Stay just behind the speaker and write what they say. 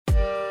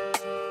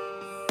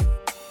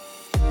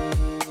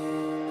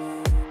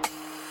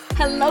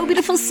Hello,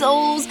 beautiful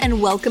souls,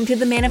 and welcome to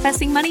the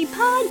Manifesting Money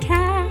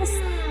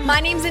Podcast. My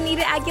name's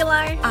Anita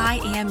Aguilar. I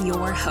am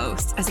your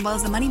host, as well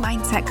as a money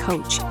mindset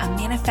coach, a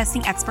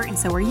manifesting expert, and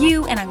so are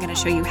you, and I'm going to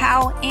show you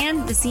how,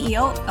 and the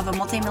CEO of a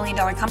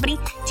multi-million-dollar company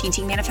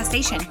teaching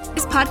manifestation.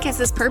 This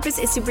podcast's purpose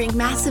is to bring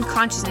massive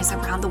consciousness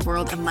around the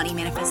world of money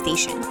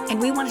manifestation, and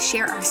we want to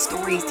share our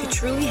stories to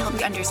truly help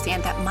you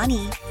understand that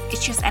money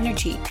is just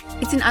energy.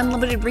 It's an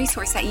unlimited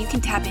resource that you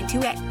can tap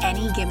into at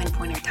any given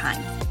point in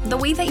time. The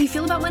way that you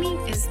feel about money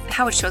is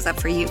how it shows up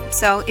for you.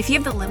 So if you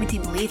have the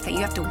limiting belief that you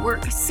have to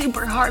work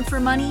super hard for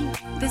money,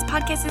 this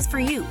podcast is for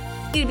you.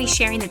 I'm going to be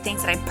sharing the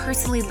things that I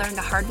personally learned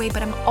the hard way,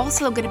 but I'm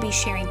also going to be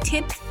sharing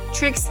tips,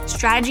 tricks,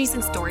 strategies,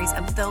 and stories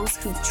of those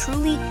who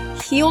truly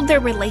healed their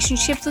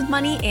relationships with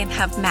money and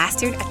have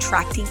mastered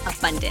attracting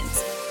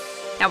abundance.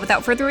 Now,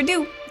 without further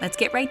ado, let's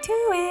get right to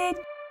it.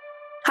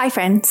 Hi,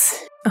 friends.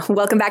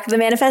 Welcome back to the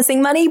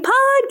Manifesting Money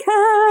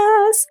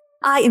Podcast.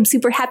 I am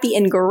super happy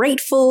and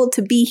grateful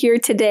to be here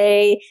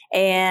today.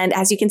 And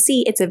as you can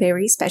see, it's a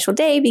very special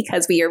day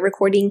because we are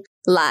recording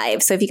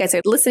live. So if you guys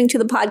are listening to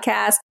the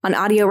podcast on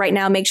audio right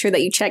now, make sure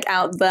that you check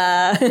out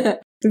the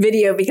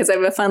video because I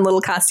have a fun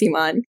little costume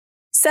on.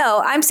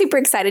 So I'm super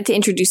excited to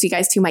introduce you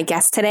guys to my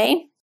guest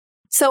today.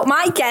 So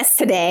my guest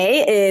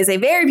today is a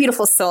very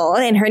beautiful soul,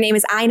 and her name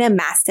is Ina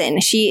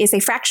Masten. She is a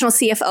fractional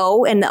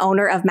CFO and the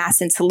owner of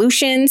Masten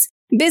Solutions,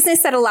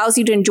 business that allows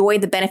you to enjoy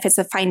the benefits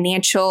of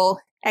financial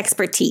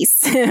expertise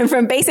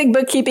from basic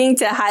bookkeeping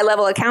to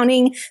high-level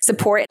accounting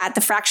support at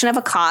the fraction of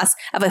a cost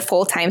of a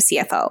full-time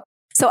CFO.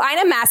 So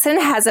Ina Masten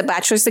has a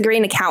bachelor's degree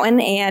in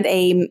accounting and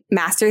a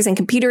master's in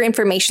computer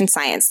information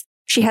science.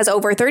 She has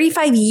over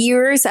 35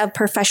 years of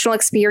professional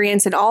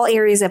experience in all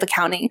areas of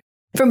accounting.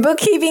 From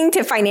bookkeeping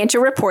to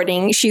financial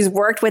reporting, she's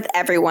worked with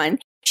everyone.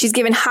 She's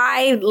given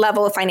high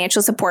level of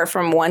financial support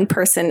from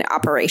one-person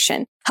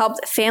operation,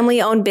 helped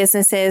family-owned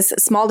businesses,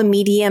 small to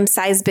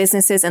medium-sized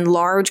businesses, and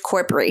large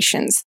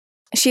corporations.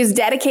 She is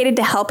dedicated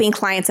to helping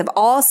clients of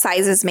all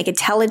sizes make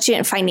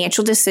intelligent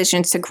financial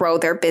decisions to grow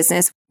their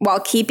business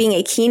while keeping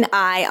a keen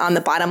eye on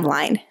the bottom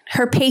line.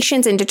 Her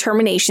patience and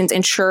determinations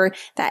ensure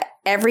that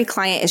every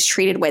client is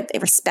treated with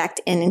respect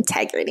and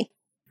integrity.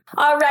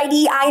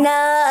 Alrighty,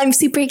 Ina, I'm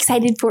super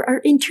excited for our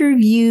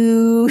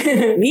interview.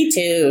 Me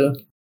too.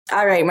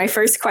 All right, my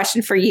first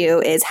question for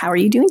you is, how are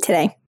you doing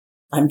today?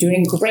 I'm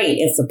doing great.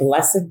 It's a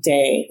blessed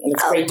day, and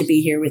it's great to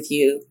be here with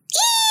you.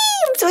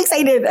 I'm so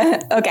excited.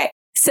 Okay.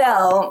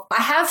 So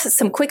I have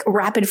some quick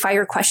rapid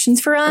fire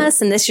questions for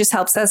us, and this just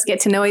helps us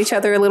get to know each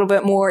other a little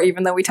bit more,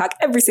 even though we talk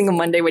every single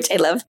Monday, which I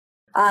love.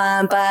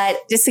 But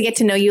just to get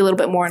to know you a little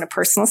bit more on a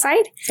personal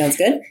side. Sounds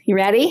good. You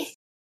ready?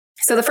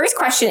 So the first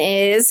question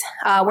is,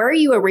 where are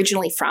you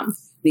originally from?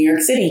 New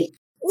York City.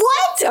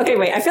 What? Okay,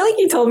 wait. I feel like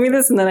you told me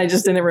this and then I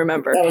just didn't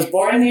remember. I was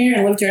born there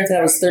and lived here until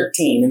I was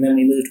 13, and then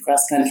we moved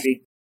cross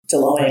country to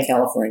La Jolla,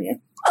 California.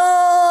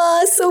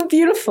 Oh, so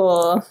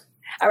beautiful.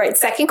 All right,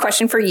 second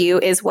question for you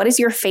is, what is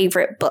your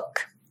favorite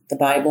book? The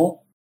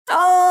Bible.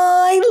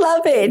 Oh, I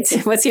love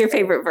it. What's your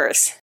favorite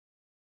verse?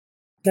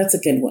 That's a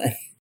good one.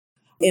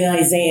 In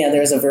Isaiah,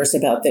 there's a verse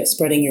about that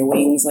spreading your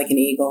wings like an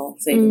eagle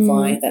so you can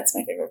fly. That's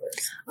my favorite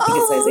verse. I think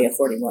it's Isaiah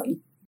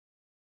 41.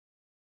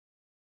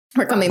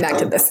 We're coming back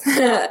to this.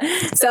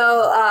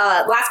 So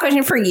last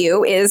question for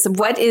you is,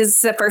 what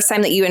is the first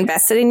time that you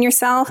invested in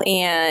yourself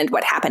and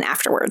what happened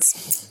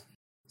afterwards?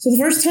 So the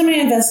first time I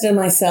invested in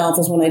myself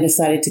was when I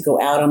decided to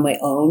go out on my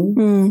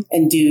own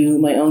and do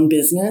my own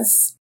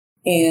business.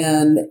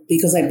 And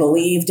because I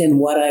believed in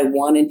what I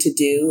wanted to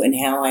do and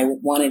how I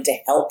wanted to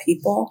help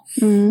people,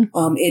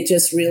 it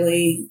just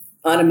really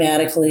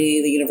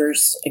automatically, the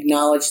universe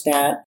acknowledged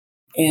that.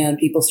 And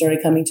people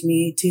started coming to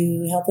me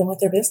to help them with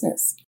their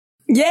business.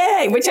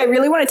 Yay! Which I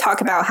really want to talk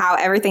about how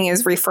everything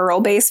is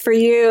referral based for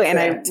you. And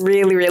I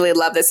really, really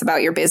love this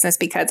about your business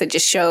because it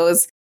just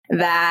shows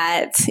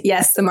that,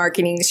 yes, the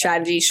marketing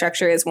strategy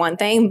structure is one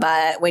thing,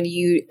 but when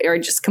you are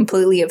just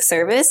completely of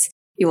service,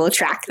 you will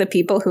attract the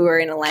people who are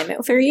in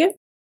alignment for you.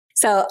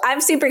 So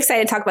I'm super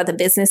excited to talk about the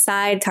business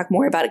side, talk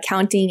more about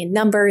accounting and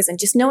numbers and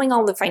just knowing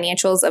all the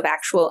financials of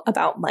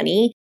about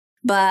money.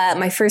 But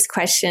my first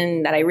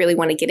question that I really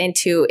want to get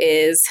into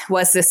is,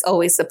 was this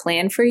always the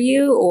plan for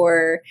you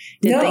or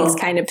did things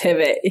kind of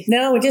pivot?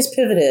 No, it just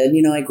pivoted.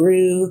 You know, I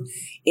grew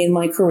in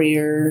my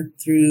career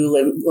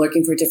through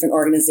working for different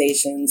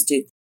organizations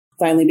to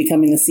finally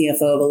becoming the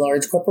CFO of a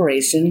large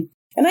corporation.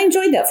 And I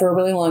enjoyed that for a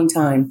really long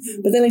time.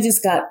 But then I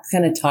just got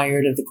kind of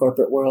tired of the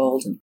corporate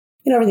world and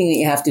everything that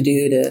you have to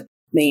do to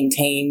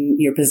maintain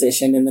your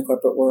position in the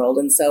corporate world.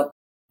 And so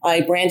I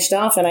branched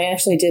off and I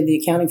actually did the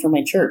accounting for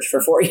my church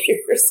for 4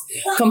 years.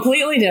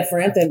 Completely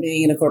different than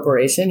being in a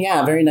corporation.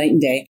 Yeah, very night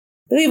and day.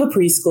 But they have a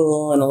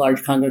preschool and a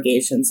large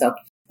congregation. So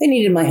they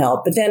needed my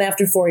help. But then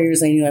after 4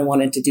 years, I knew I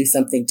wanted to do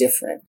something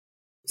different.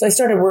 So I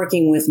started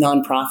working with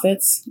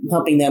nonprofits,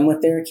 helping them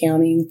with their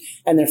accounting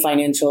and their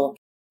financial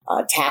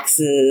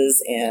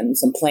taxes and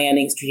some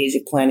planning,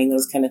 strategic planning,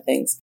 those kind of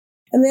things.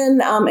 And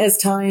then as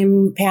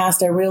time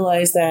passed, I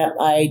realized that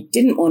I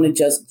didn't want to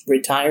just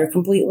retire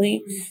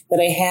completely,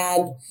 that I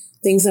had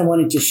things I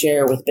wanted to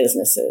share with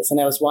businesses. And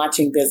I was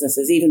watching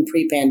businesses, even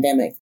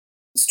pre-pandemic,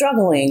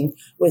 struggling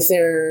with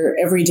their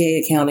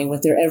everyday accounting,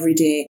 with their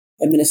everyday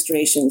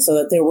administration, so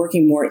that they're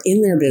working more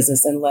in their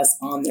business and less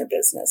on their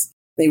business.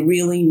 They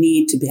really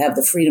need to have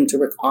the freedom to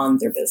work on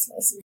their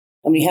business.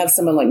 And we have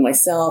someone like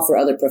myself or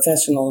other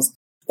professionals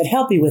that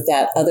help you with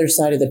that other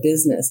side of the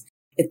business.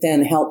 It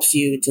then helps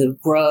you to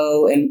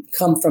grow and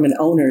come from an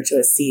owner to a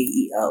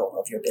CEO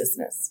of your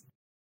business.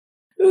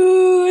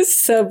 Ooh,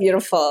 so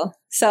beautiful.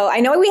 So I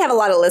know we have a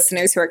lot of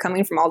listeners who are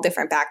coming from all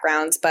different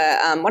backgrounds, but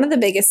one of the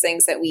biggest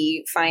things that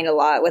we find a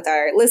lot with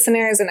our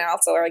listeners and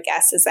also our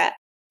guests is that,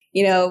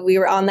 you know, we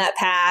were on that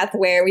path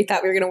where we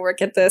thought we were going to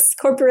work at this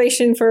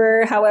corporation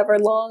for however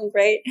long,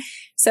 right?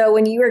 So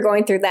when you were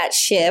going through that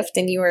shift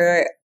and you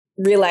were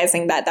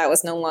realizing that that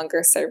was no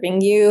longer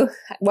serving you,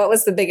 what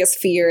was the biggest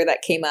fear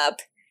that came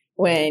up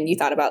when you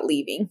thought about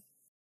leaving?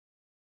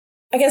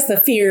 I guess the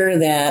fear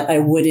that I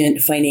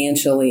wouldn't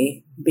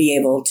financially be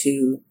able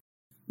to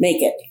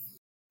make it.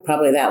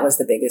 Probably that was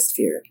the biggest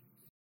fear.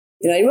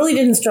 You know, I really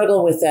didn't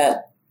struggle with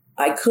that.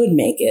 I could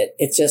make it.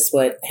 It's just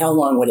how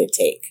long would it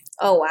take?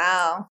 Oh,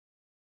 wow.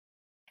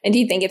 And do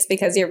you think it's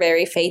because you're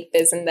very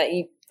faith-based and that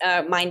you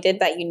minded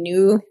that you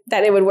knew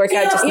that it would work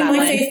out just not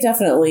my faith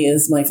definitely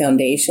is my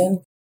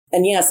foundation.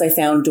 And yes, I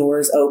found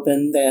doors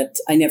open that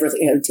I never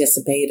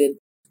anticipated.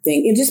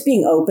 And just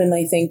being open,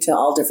 I think, to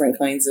all different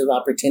kinds of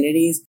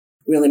opportunities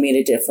really made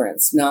a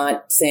difference.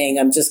 Not saying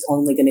I'm just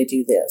only going to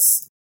do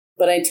this.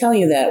 But I tell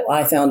you that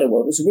I found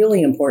what was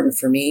really important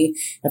for me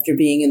after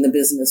being in the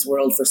business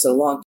world for so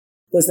long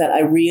was that I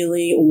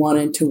really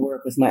wanted to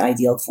work with my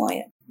ideal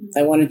client.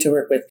 I wanted to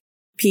work with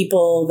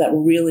people that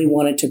really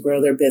wanted to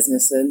grow their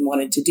business and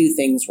wanted to do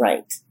things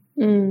right.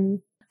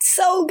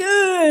 So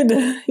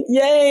good.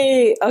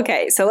 Yay.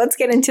 Okay, so let's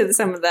get into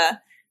some of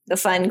the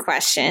fun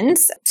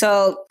questions.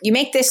 So you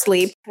make this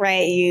leap,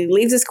 right? You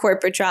leave this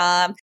corporate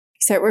job,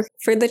 you start working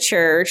for the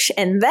church,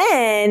 and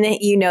then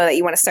you know that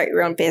you want to start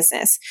your own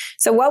business.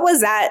 So what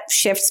was that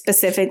shift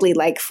specifically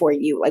like for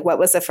you? Like, what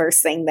was the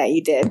first thing that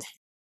you did?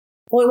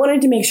 Well, I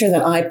wanted to make sure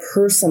that I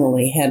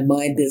personally had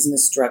my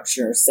business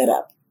structure set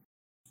up.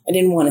 I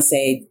didn't want to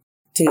say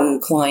to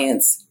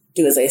clients,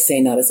 do as I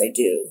say, not as I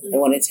do. I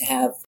wanted to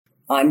have,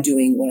 I'm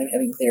doing what I'm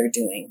having Claire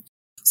doing.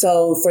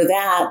 So for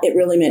that, it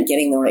really meant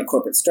getting the right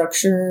corporate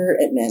structure.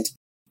 It meant,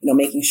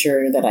 making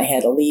sure that I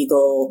had a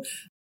legal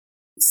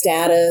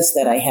status,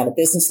 that I had a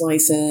business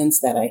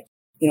license, that I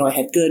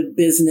had good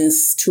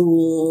business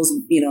tools.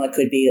 It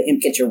could be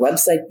get your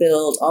website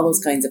built, all those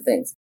kinds of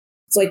things.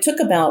 So I took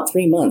about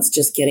 3 months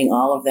just getting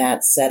all of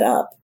that set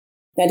up.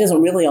 That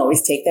doesn't really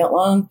always take that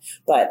long,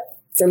 but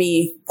for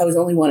me, I was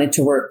only wanted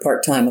to work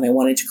part-time and I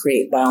wanted to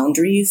create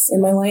boundaries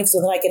in my life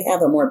so that I could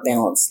have a more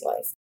balanced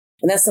life.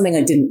 And that's something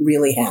I didn't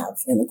really have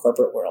in the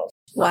corporate world.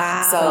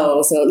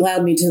 Wow. So it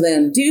allowed me to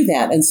then do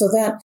that. And so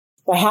that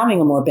by having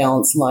a more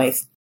balanced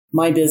life,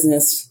 my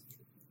business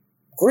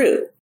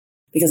grew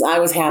because I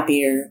was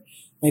happier.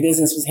 My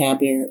business was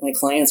happier. My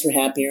clients were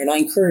happier. And I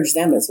encouraged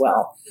them as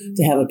well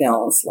to have a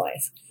balanced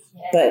life.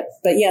 Yes.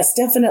 But yes,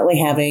 definitely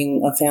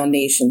having a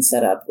foundation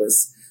set up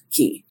was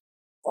key.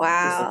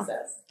 Wow.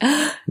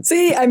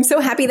 See, I'm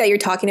so happy that you're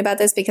talking about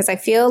this because I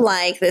feel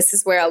like this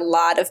is where a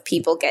lot of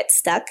people get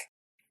stuck.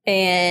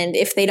 And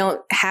if they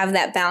don't have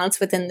that balance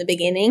within the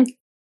beginning,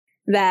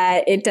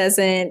 that it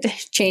doesn't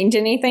change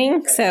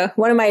anything. So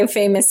one of my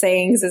famous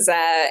sayings is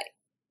that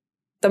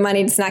the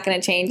money is not going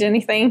to change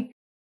anything.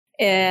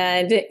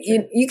 And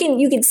you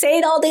can say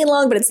it all day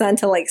long, but it's not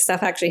until like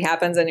stuff actually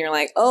happens and you're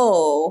like,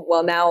 oh,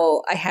 well,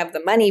 now I have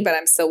the money, but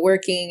I'm still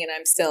working and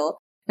I'm still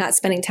not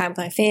spending time with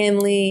my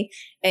family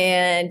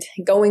and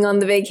going on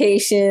the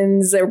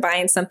vacations or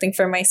buying something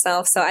for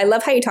myself. So I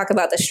love how you talk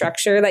about the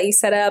structure that you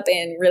set up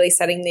and really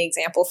setting the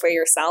example for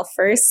yourself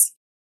first.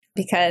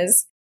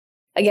 Because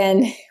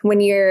again, when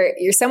you're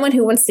someone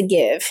who wants to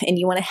give and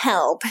you want to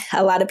help,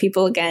 a lot of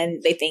people, again,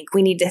 they think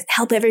we need to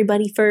help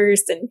everybody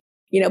first and,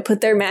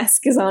 put their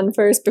masks on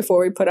first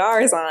before we put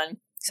ours on.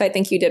 So I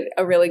think you did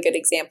a really good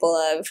example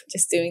of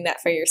just doing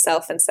that for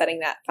yourself and setting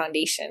that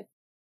foundation.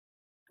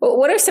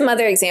 What are some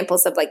other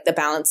examples of like the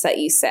balance that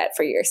you set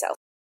for yourself?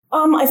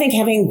 I think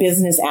having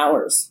business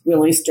hours,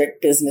 really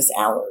strict business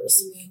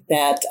hours,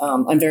 that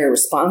I'm very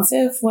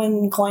responsive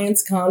when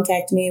clients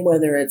contact me,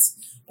 whether it's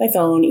by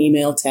phone,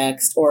 email,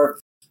 text, or,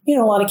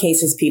 a lot of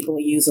cases people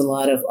use a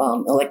lot of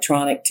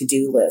electronic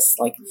to-do lists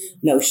like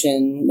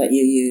Notion that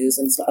you use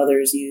and some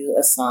others use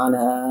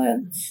Asana,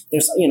 and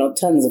there's,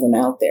 tons of them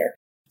out there.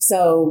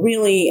 So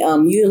really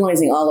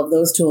utilizing all of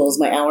those tools,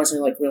 my hours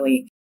are like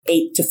really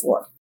 8 to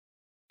 4.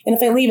 And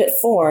if I leave at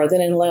 4,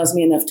 then it allows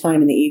me enough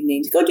time in the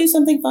evening to go do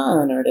something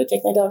fun or to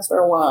take my dogs for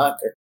a walk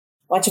or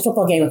watch a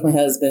football game with my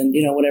husband,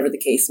 whatever the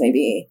case may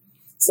be.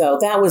 So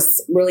that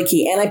was really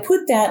key. And I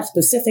put that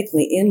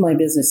specifically in my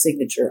business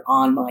signature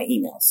on my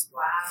emails. Wow.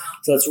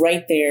 So it's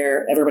right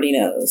there. Everybody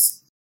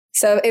knows.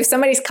 So if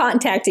somebody's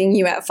contacting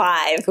you at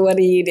 5, what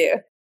do you do?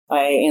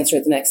 I answer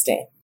it the next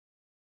day.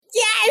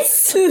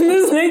 Yes,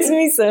 this makes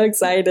me so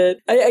excited.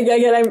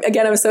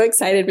 I'm so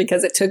excited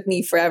because it took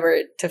me forever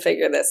to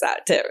figure this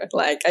out too.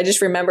 Like, I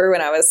just remember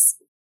when I was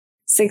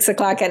 6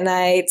 o'clock at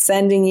night,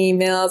 sending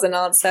emails and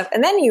all that stuff.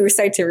 And then you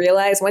start to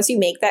realize once you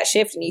make that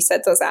shift and you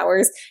set those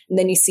hours, and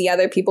then you see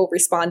other people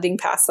responding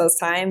past those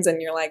times,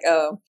 and you're like,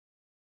 oh,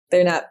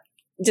 they're not,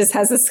 just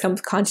has this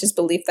conscious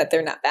belief that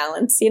they're not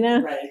balanced, you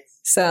know? Right.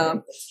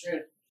 So, That's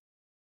true.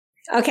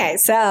 Okay,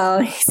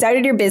 so you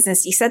started your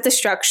business, you set the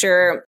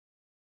structure.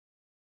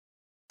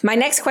 My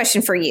next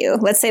question for you,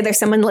 let's say there's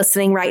someone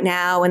listening right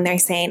now and they're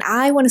saying,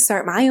 I want to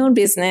start my own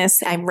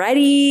business. I'm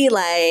ready.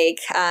 Like,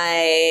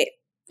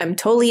 I'm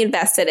totally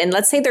invested. And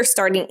let's say they're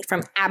starting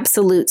from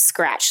absolute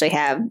scratch. They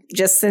have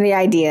just the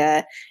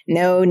idea,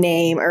 no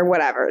name or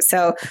whatever.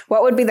 So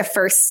what would be the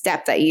first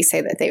step that you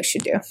say that they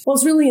should do? Well,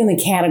 it's really in the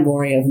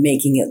category of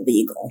making it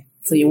legal.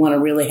 So you want to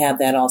really have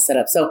that all set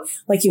up. So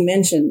like you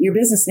mentioned, your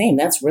business name,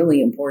 that's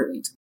really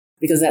important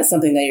because that's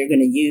something that you're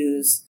going to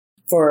use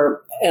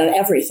for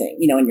everything,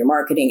 you know, in your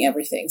marketing,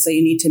 everything. So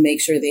you need to make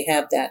sure they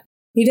have that.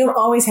 You don't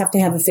always have to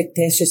have a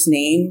fictitious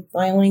name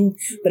filing,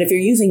 but if you're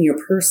using your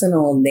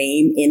personal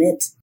name in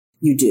it,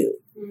 you do.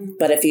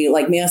 But if you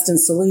like Masten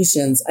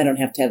Solutions, I don't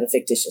have to have a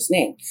fictitious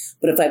name.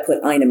 But if I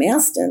put Ina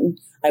Masten,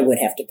 I would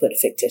have to put a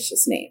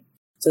fictitious name.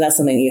 So that's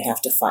something you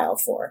have to file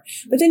for.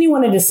 But then you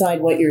want to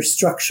decide what your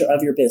structure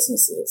of your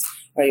business is.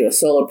 Are you a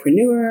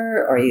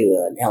solopreneur? Are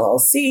you an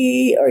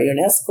LLC? Are you an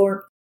S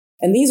Corp?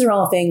 And these are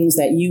all things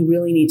that you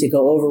really need to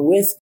go over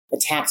with a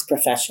tax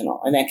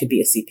professional. And that could be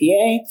a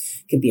CPA,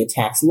 could be a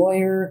tax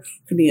lawyer,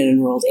 could be an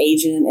enrolled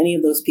agent, any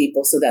of those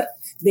people, so that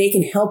they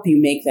can help you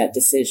make that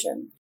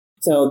decision.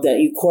 So that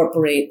you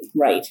incorporate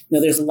right. Now,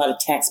 there's a lot of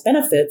tax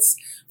benefits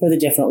for the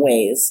different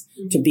ways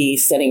to be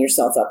setting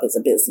yourself up as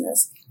a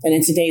business. And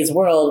in today's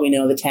world, we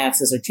know the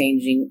taxes are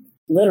changing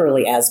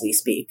literally as we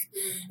speak.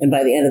 And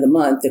by the end of the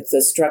month,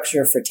 the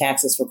structure for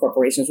taxes for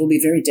corporations will be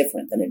very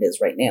different than it is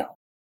right now.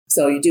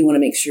 So you do want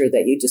to make sure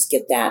that you just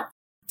get that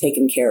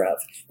taken care of.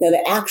 Now,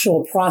 the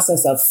actual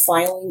process of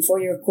filing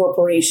for your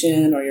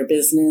corporation or your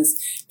business,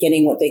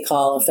 getting what they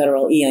call a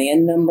federal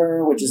EIN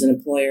number, which is an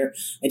employer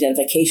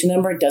identification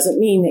number, doesn't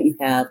mean that you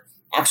have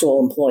actual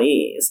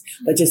employees,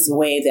 but just a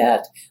way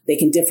that they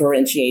can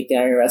differentiate the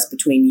IRS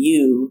between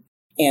you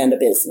and a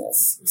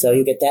business. So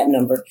you get that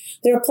number.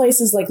 There are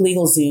places like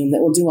LegalZoom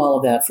that will do all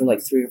of that for like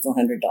 $300 or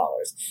 $400.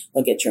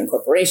 They'll get your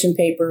incorporation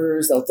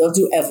papers. They'll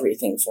do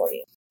everything for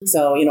you.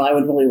 So, you know, I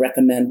would really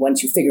recommend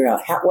once you figure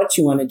out what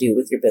you want to do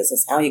with your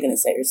business, how you're going to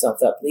set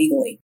yourself up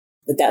legally,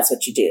 that's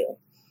what you do.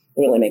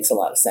 It really makes a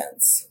lot of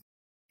sense.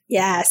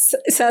 Yes.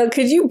 So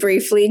could you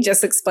briefly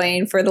just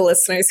explain for the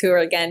listeners who are,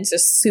 again,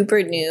 just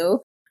super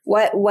new,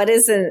 what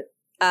is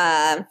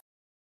a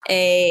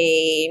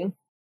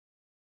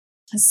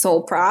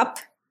sole prop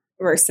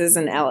versus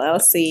an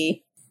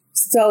LLC?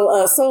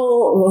 So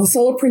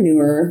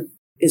solopreneur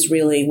is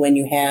really when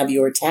you have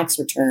your tax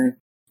return.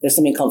 There's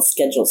something called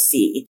Schedule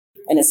C.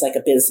 And it's like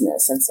a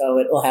business. And so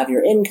it will have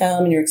your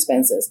income and your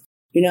expenses.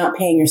 You're not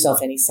paying yourself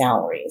any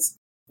salaries.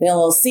 An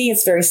LLC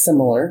is very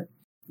similar.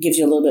 Gives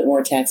you a little bit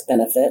more tax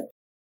benefit.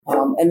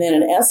 And then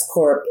an S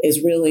Corp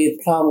is really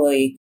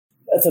probably,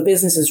 if a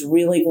business is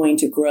really going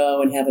to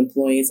grow and have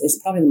employees,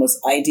 is probably the most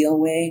ideal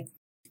way.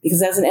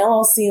 Because as an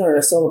LLC or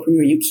a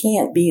solopreneur, you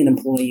can't be an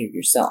employee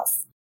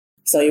yourself.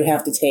 So you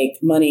have to take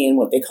money in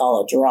what they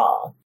call a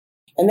draw.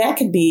 And that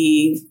could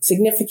be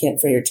significant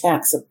for your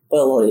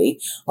taxability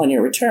on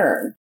your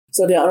return.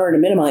 So in order to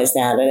minimize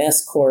that, an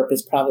S Corp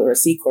is probably, or a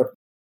C Corp,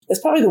 is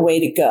probably the way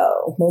to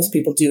go. Most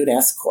people do an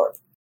S Corp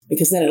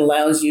because then it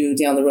allows you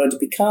down the road to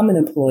become an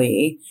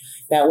employee.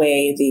 That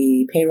way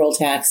the payroll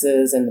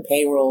taxes and the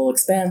payroll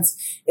expense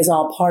is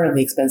all part of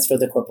the expense for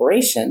the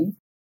corporation.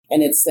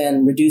 And it's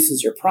then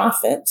reduces your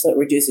profit, so it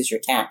reduces your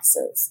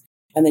taxes.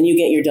 And then you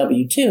get your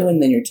W-2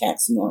 and then you're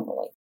taxed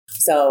normally.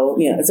 So,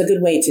 you know, it's a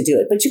good way to do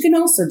it. But you can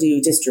also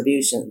do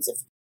distributions.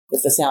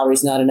 If the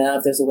salary's not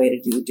enough, there's a way to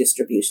do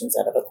distributions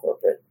out of a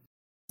corporate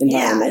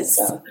environment. Yes.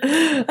 So.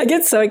 I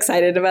get so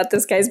excited about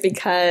this, guys,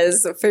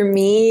 because for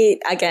me,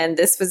 again,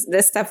 this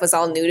stuff was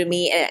all new to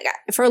me. And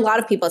for a lot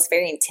of people, it's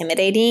very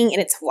intimidating.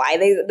 And it's why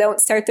they don't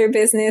start their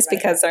business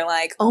because they're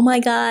like, oh my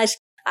gosh,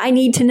 I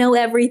need to know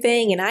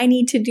everything and I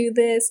need to do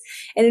this.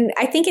 And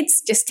I think it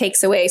just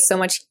takes away so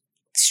much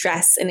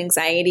stress and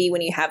anxiety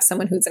when you have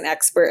someone who's an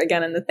expert,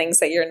 again, in the things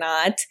that you're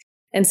not.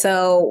 And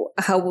so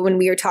when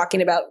we were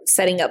talking about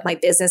setting up my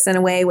business in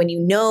a way, when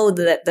you know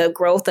the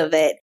growth of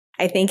it,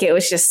 I think it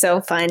was just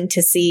so fun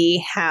to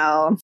see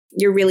how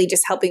you're really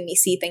just helping me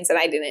see things that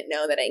I didn't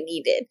know that I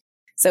needed.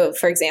 So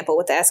for example,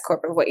 with the S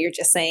Corp of what you're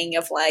just saying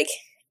of like,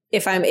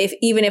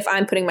 even if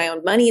I'm putting my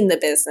own money in the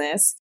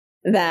business,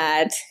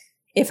 that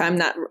if I'm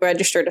not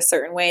registered a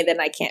certain way,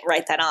 then I can't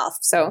write that off.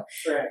 So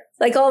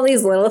like all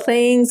these little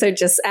things are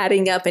just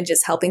adding up and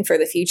just helping for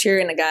the future.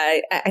 And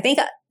I think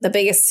the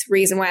biggest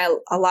reason why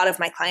a lot of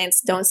my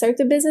clients don't start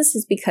the business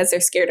is because they're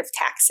scared of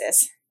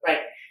taxes. Right.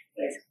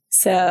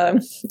 So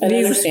an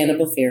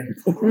understandable fear.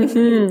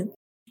 Mm-hmm.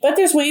 But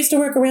there's ways to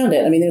work around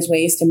it. I mean, there's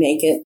ways to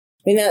make it.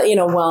 I mean,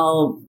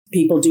 while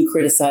people do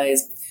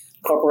criticize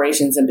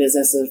corporations and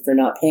businesses for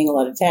not paying a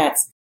lot of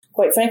tax.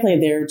 Quite frankly,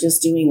 they're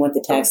just doing what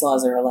the tax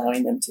laws are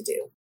allowing them to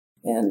do.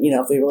 And,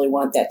 if we really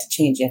want that to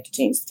change, you have to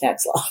change the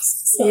tax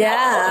laws. So.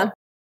 Yeah.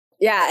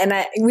 Yeah.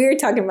 And we were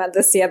talking about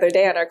this the other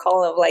day on our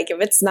call of like,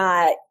 if it's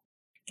not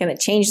going to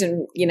change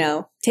them,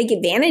 take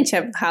advantage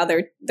of how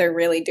they're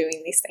really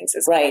doing these things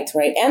as well.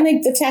 Right. And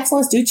the tax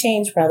laws do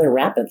change rather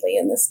rapidly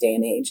in this day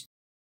and age.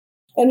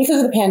 And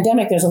because of the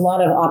pandemic, there's a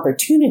lot of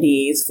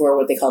opportunities for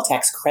what they call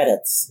tax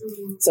credits.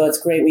 Mm-hmm. So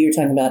it's great when you're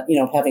talking about,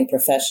 having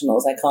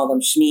professionals. I call them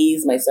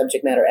SMEs, my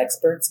subject matter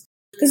experts,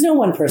 because no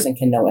one person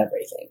can know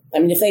everything. I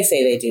mean, if they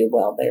say they do,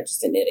 well, they're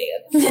just an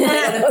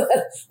idiot.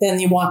 Then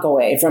you walk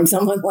away from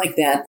someone like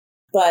that.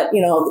 But,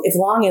 as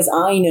long as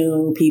I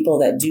know people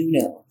that do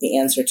know the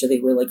answer to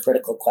the really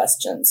critical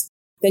questions,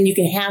 then you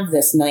can have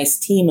this nice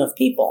team of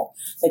people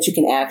that you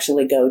can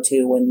actually go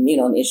to when,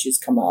 issues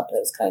come up,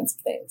 those kinds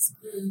of things.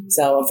 Mm-hmm.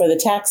 So for the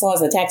tax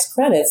laws, the tax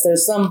credits,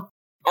 there's some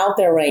out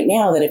there right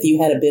now that if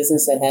you had a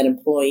business that had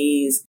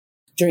employees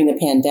during the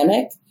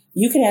pandemic,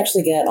 you could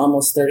actually get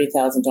almost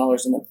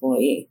 $30,000 an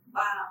employee.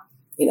 Wow.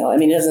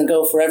 It doesn't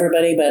go for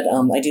everybody, but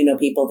I do know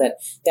people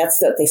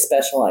that's what they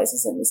specialize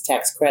in is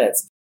tax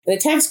credits. And the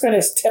tax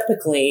credits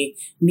typically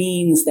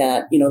means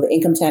that, the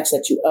income tax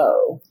that you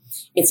owe,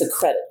 it's a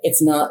credit.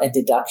 It's not a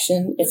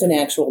deduction. It's an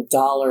actual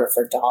dollar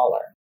for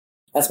dollar.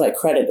 That's why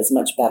credit is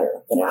much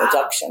better than a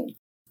deduction.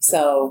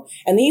 So,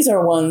 and these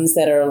are ones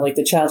that are like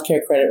the child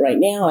care credit right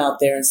now out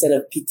there. Instead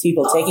of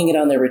people taking it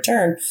on their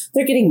return,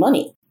 they're getting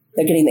money.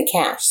 They're getting the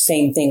cash.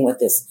 Same thing with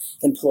this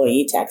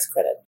employee tax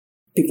credit.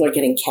 People are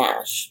getting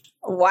cash.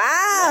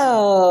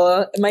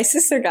 Wow. My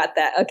sister got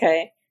that.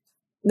 Okay.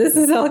 This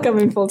is all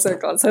coming full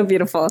circle. It's so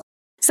beautiful.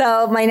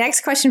 So my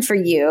next question for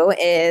you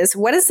is,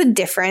 what is the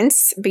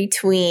difference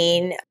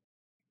between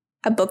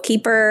a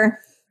bookkeeper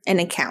and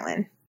an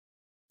accountant?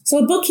 So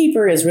a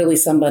bookkeeper is really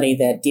somebody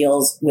that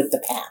deals with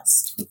the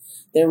past.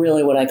 They're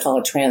really what I call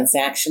a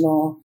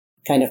transactional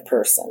kind of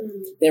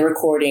person. They're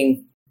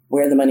recording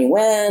where the money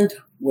went,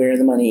 where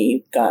the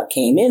money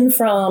came in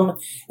from.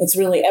 It's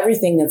really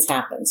everything that's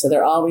happened. So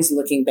they're always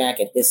looking back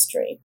at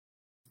history.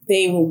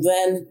 They will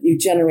then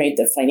generate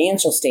the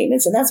financial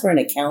statements. And that's where an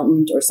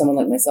accountant or someone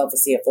like myself, a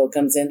CFO,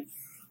 comes in,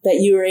 that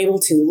you are able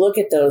to look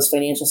at those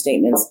financial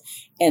statements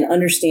and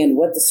understand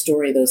what the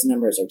story those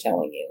numbers are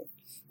telling you.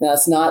 Now,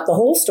 it's not the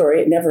whole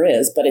story. It never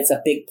is, but it's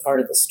a big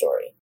part of the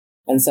story.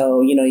 And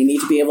so, you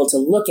need to be able to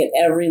look at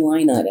every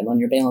line item on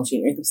your balance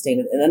sheet or income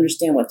statement and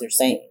understand what they're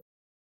saying.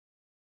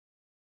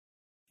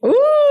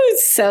 Ooh,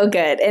 so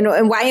good.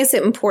 And why is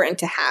it important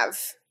to have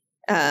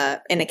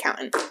an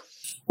accountant?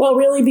 Well,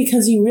 really,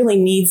 because you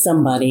really need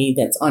somebody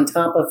that's on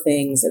top of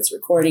things, that's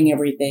recording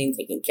everything,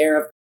 taking care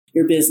of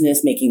your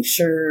business, making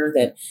sure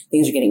that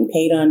things are getting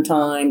paid on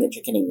time, that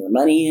you're getting your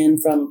money in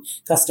from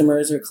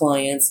customers or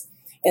clients.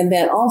 And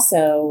then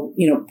also,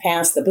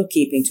 past the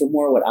bookkeeping to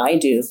more what I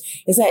do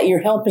is that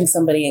you're helping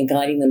somebody and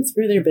guiding them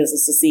through their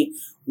business to see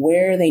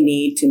where they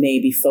need to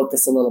maybe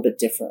focus a little bit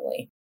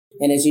differently.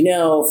 And as you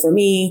know, for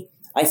me,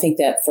 I think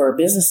that for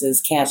businesses,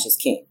 cash is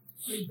king.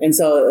 And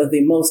so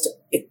the most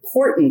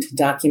important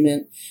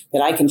document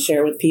that I can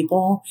share with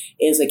people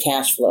is a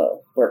cash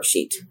flow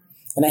worksheet.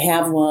 And I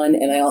have one,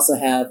 and I also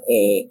have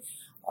a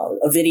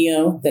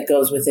video that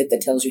goes with it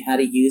that tells you how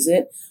to use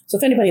it. So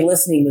if anybody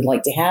listening would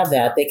like to have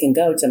that, they can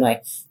go to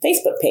my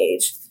Facebook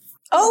page.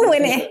 Oh,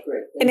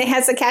 and it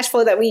has the cash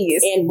flow that we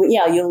use. And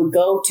you'll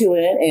go to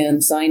it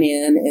and sign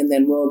in, and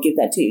then we'll give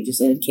that to you.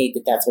 Just indicate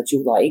that that's what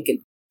you like, and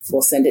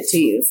we'll send it to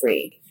you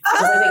free.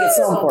 Because I think it's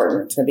so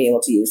important to be able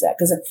to use that.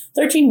 Because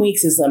 13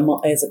 weeks is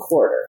a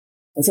quarter.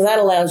 And so that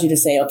allows you to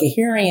say, okay,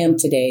 here I am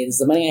today. This is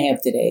the money I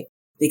have today,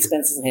 the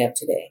expenses I have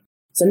today.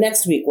 So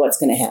next week, what's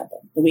going to happen?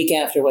 The week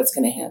after, what's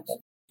going to happen?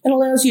 It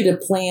allows you to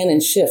plan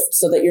and shift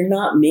so that you're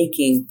not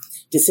making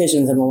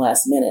decisions in the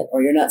last minute,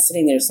 or you're not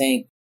sitting there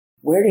saying,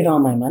 where did all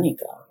my money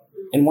go?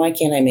 And why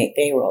can't I make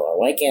payroll? Or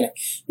why can't I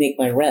make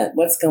my rent?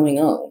 What's going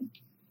on?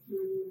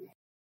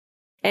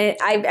 And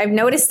I've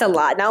noticed a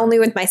lot, not only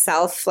with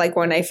myself, like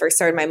when I first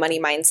started my money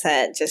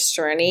mindset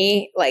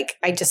journey, like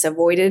I just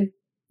avoided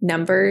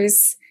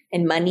numbers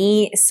and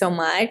money so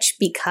much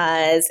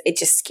because it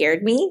just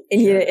scared me.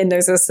 And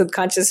there's a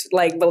subconscious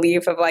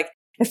belief of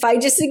if I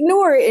just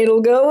ignore it,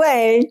 it'll go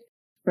away.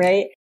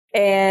 Right.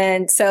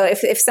 And so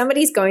if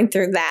somebody's going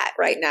through that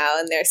right now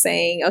and they're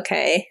saying,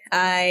 okay,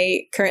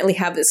 I currently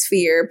have this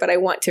fear, but I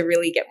want to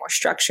really get more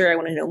structure. I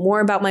want to know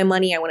more about my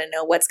money. I want to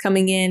know what's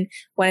coming in,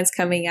 when it's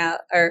coming out,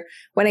 or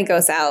when it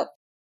goes out.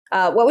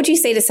 What would you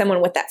say to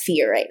someone with that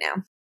fear right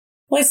now?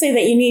 Well, I say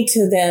that you need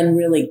to then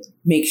really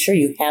make sure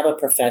you have a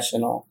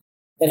professional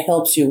that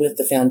helps you with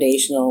the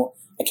foundational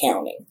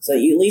accounting. So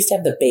you at least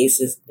have the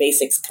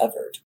basics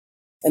covered.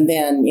 And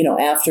then,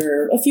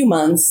 after a few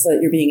months that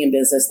you're being in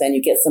business, then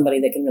you get somebody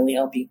that can really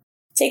help you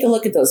take a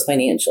look at those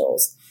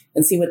financials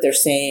and see what they're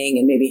saying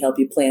and maybe help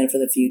you plan for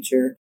the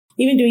future.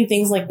 Even doing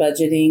things like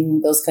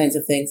budgeting, those kinds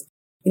of things.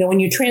 When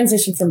you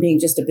transition from being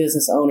just a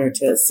business owner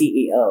to a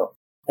CEO,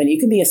 and you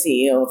can be a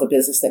CEO of a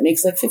business that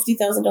makes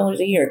 $50,000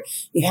 a year,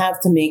 you have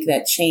to make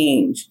that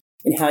change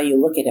in how you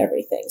look at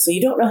everything. So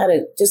you don't know how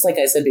to, just like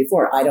I said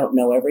before, I don't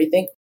know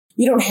everything.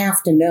 You don't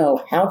have to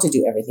know how to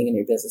do everything in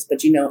your business,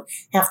 but you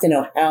have to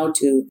know how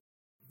to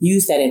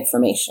use that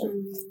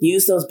information,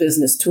 use those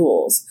business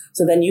tools,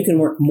 so then you can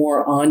work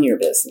more on your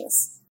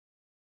business.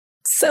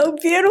 So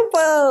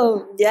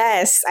beautiful.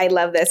 Yes, I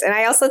love this. And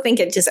I also think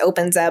it just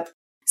opens up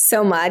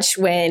so much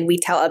when we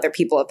tell other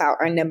people about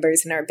our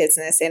numbers and our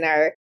business and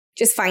our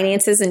just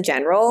finances in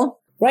general.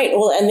 Right.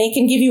 Well, and they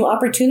can give you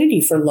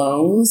opportunity for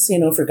loans,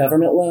 for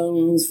government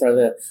loans, for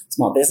the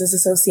Small Business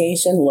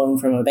Association, loan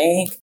from a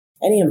bank,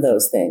 any of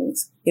those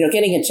things.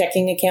 Getting a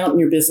checking account in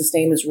your business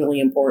name is really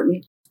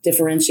important.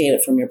 Differentiate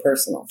it from your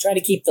personal. Try to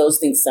keep those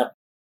things separate.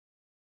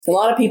 A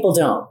lot of people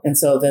don't. And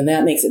so then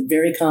that makes it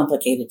very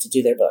complicated to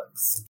do their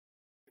books.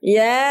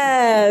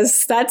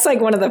 Yes. That's like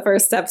one of the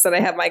first steps that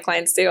I have my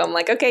clients do. I'm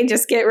like, okay,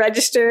 just get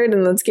registered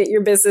and let's get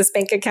your business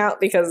bank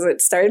account because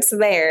it starts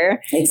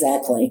there.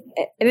 Exactly.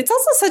 And it's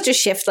also such a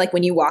shift, like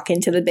when you walk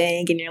into the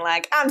bank and you're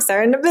like, I'm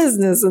starting a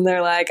business. And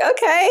they're like,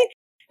 okay.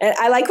 And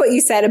I like what you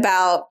said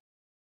about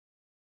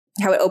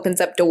how it opens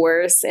up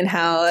doors and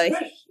how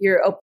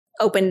you're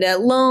open to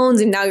loans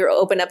and now you're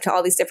open up to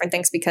all these different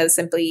things because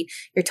simply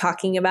you're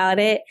talking about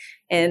it.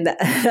 And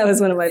that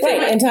was one of my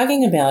favorites. Right. And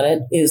talking about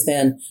it is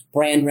then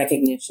brand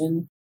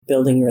recognition,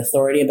 building your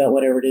authority about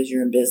whatever it is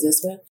you're in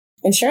business with,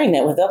 and sharing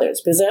that with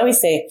others. Because I always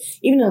say,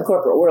 even in the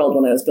corporate world,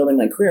 when I was building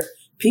my career,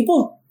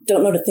 people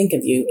don't know to think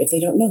of you if they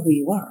don't know who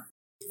you are.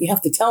 You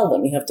have to tell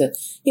them. You have to,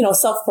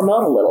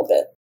 self-promote a little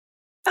bit.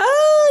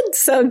 Oh,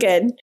 so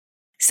good.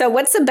 So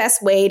what's the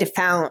best way to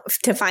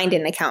find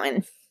an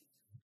accountant?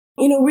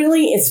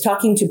 Really, it's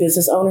talking to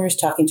business owners,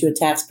 talking to a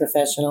tax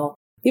professional,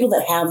 people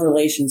that have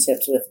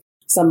relationships with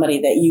somebody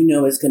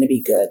that is going to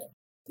be good.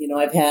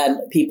 I've had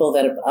people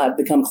that have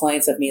become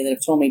clients of me that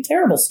have told me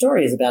terrible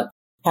stories about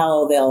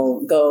how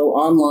they'll go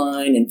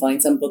online and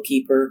find some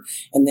bookkeeper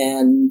and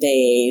then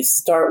they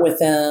start with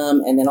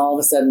them and then all of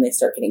a sudden they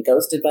start getting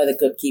ghosted by the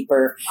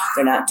bookkeeper.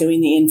 They're not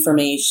doing the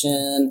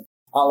information,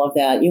 all of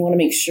that. You want to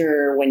make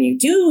sure when you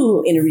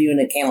do interview an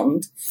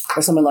accountant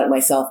or someone like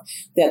myself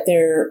that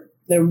they're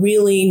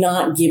really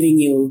not giving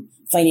you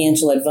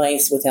financial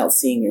advice without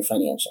seeing your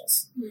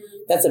financials.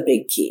 That's a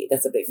big key.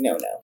 That's a big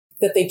no-no.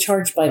 That they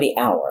charge by the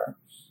hour,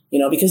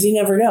 because you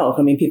never know.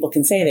 I mean, people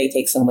can say they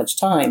take so much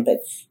time, but,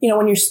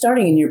 when you're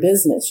starting in your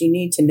business, you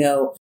need to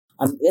know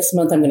this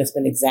month I'm going to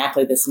spend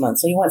exactly this month.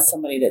 So you want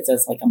somebody that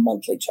does like a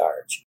monthly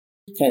charge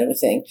kind of a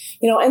thing,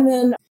 and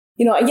then,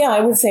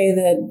 I would say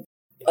that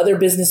other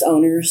business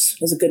owners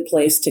is a good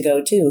place to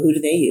go too. Who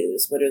do they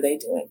use? What are they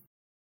doing?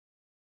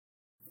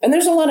 And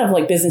there's a lot of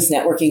like business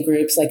networking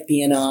groups like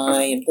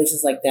BNI and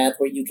places like that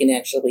where you can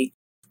actually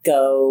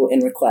go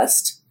and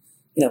request,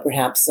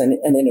 perhaps an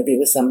interview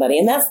with somebody.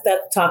 And that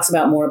talks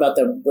about more about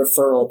the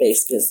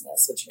referral-based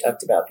business, which you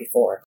talked about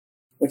before,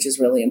 which is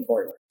really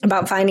important.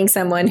 About finding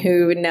someone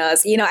who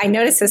knows. I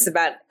noticed this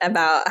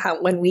about how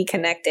when we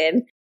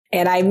connected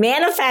and I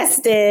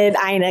manifested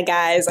Ina,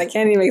 guys. I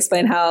can't even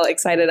explain how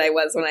excited I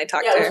was when I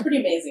talked to her. Yeah, it was pretty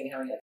amazing how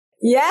it happened.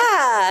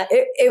 Yeah,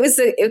 it was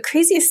the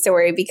craziest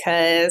story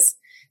because...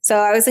 So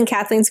I was in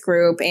Kathleen's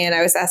group and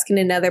I was asking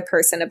another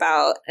person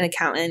about an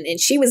accountant and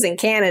she was in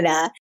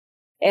Canada.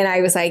 And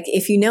I was like,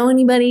 if you know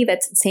anybody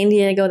that's in San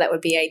Diego, that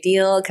would be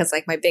ideal. Because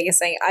like my biggest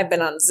thing, I've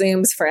been on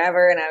Zooms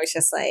forever. And I was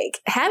just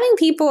like, having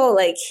people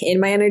like in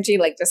my energy,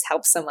 like just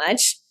helps so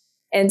much.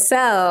 And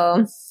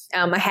so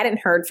I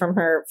hadn't heard from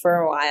her for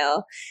a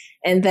while.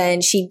 And then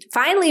she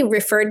finally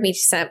referred me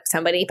to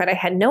somebody, but I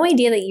had no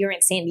idea that you were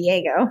in San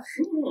Diego.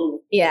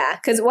 Yeah,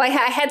 because I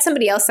had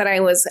somebody else that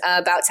I was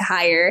about to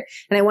hire.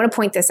 And I want to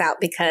point this out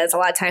because a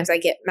lot of times I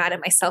get mad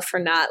at myself for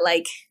not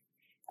like,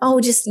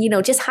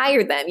 just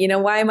hire them.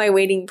 Why am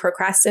I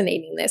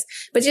procrastinating this?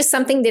 But just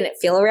something didn't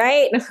feel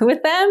right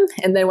with them.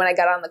 And then when I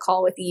got on the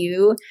call with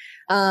you,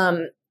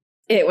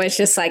 it was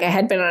just like I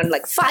had been on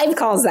like 5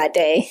 calls that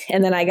day.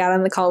 And then I got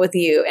on the call with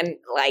you and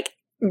like,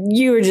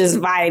 you were just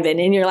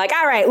vibing and you're like,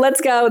 all right,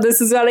 let's go.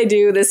 This is what I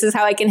do. This is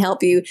how I can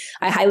help you.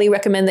 I highly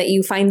recommend that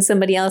you find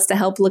somebody else to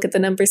help look at the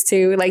numbers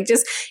too. Like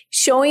just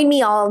showing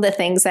me all the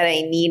things that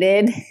I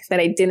needed that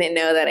I didn't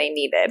know that I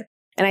needed.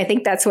 And I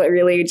think that's what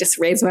really just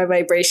raised my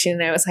vibration.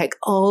 And I was like,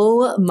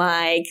 oh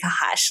my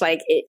gosh,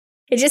 like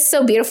it's just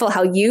so beautiful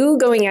how you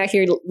going out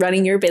here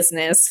running your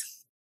business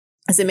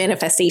is a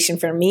manifestation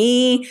for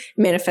me,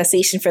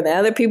 manifestation for the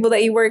other people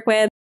that you work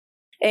with.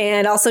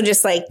 And also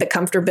just like the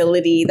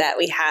comfortability that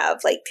we have,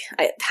 like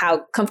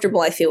how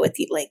comfortable I feel with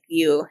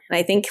you. And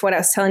I think what I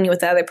was telling you with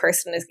the other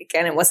person is,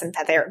 again, it wasn't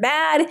that they were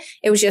bad.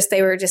 It was just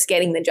they were just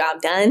getting the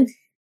job done.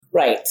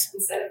 Right.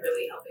 Instead of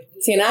really helping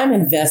me. See, and I'm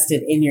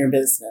invested in your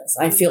business.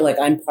 I feel like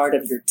I'm part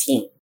of your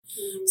team.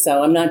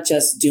 So I'm not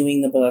just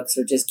doing the books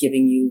or just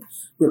giving you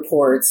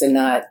reports and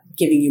not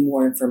giving you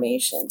more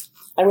information.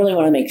 I really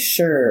want to make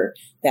sure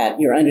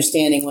that you're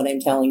understanding what I'm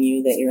telling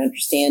you, that you're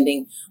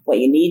understanding what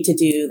you need to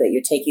do, that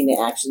you're taking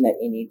the action that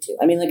you need to.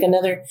 I mean, like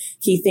another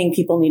key thing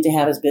people need to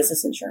have is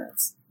business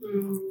insurance.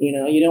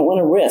 You don't want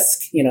to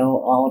risk,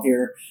 all of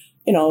your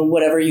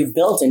whatever you've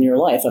built in your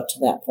life up to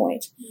that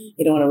point.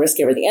 You don't want to risk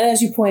everything. And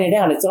as you pointed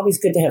out, it's always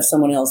good to have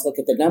someone else look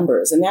at the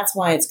numbers. And that's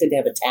why it's good to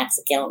have a tax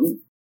accountant,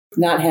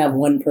 not have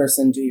one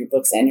person do your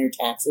books and your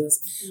taxes.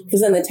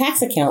 Because then the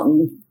tax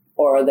accountant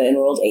or the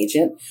enrolled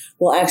agent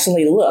will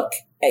actually look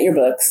at your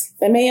books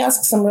and may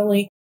ask some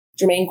really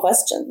germane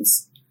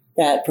questions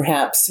that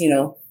perhaps,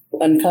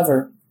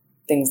 uncover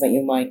things that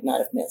you might not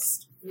have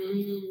missed.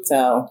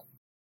 So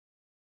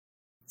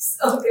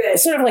good.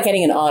 It's sort of like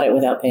getting an audit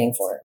without paying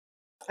for it.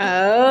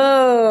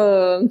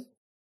 Oh.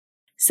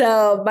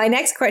 So my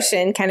next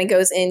question kind of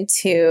goes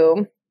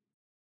into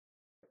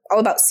all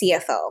about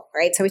CFO,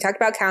 right? So we talked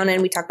about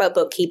accounting, we talked about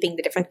bookkeeping,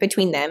 the difference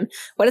between them.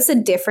 What is the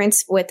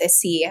difference with a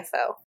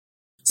CFO?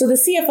 So the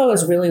CFO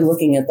is really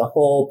looking at the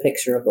whole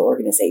picture of the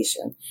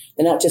organization.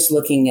 They're not just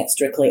looking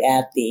strictly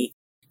at the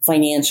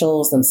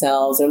financials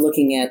themselves. They're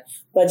looking at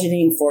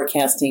budgeting,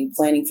 forecasting,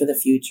 planning for the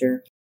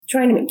future,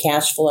 trying to make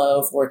cash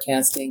flow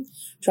forecasting,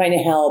 trying to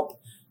help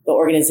the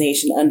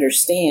organization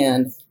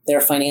understand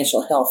their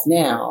financial health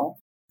now,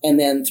 and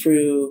then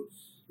through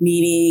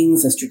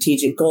meetings and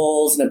strategic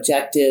goals and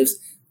objectives,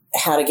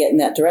 how to get in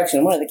that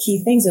direction. One of the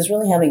key things is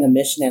really having a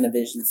mission and a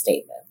vision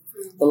statement.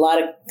 A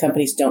lot of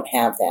companies don't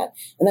have that.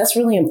 And that's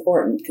really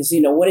important because,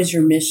 what is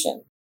your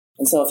mission?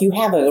 And so if you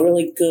have a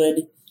really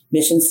good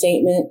mission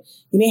statement,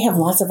 you may have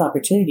lots of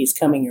opportunities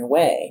coming your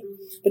way,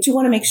 but you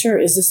want to make sure,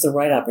 is this the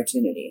right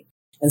opportunity?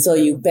 And so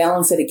you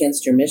balance it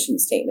against your mission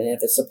statement. And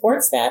if it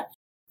supports that,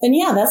 then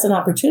that's an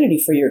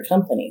opportunity for your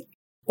company.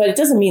 But it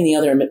doesn't mean the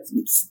other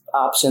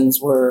options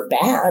were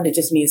bad. It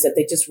just means that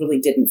they just really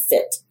didn't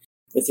fit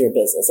with your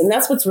business. And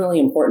that's what's really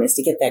important, is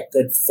to get that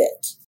good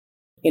fit.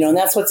 And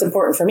that's what's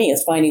important for me,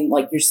 is finding,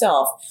 like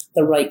yourself,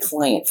 the right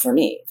client for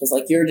me. Because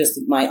you're just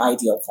my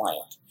ideal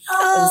client.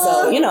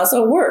 And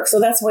so it works. So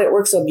that's why it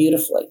works so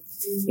beautifully,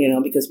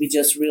 because we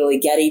just really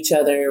get each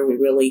other. We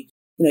really,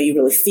 you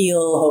really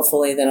feel,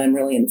 hopefully, that I'm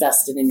really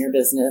invested in your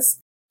business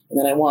and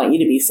that I want you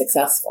to be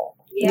successful.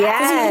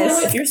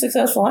 Yes. If you're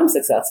successful, I'm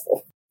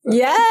successful.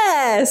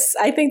 Yes.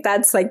 I think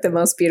that's the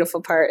most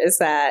beautiful part, is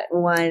that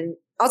one,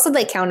 also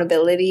the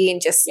accountability,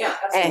 and just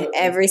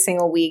every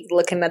single week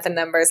looking at the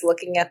numbers,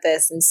 looking at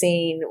this and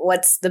seeing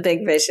what's the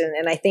big vision.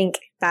 And I think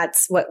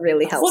that's what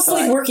really helps. Well,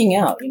 it's like working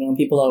out,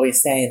 people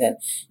always say that,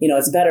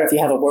 it's better if you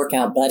have a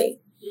workout buddy,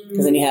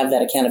 because then you have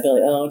that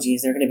accountability. Oh,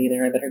 geez, they're going to be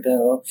there. I better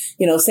go.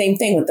 Same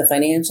thing with the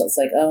financials.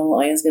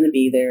 Aya's going to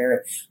be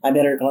there. I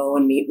better go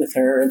and meet with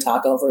her and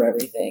talk over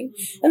everything.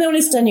 And then when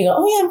it's done, you go,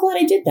 oh yeah, I'm glad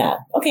I did that.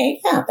 Okay.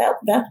 Yeah,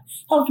 that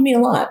helped me a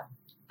lot.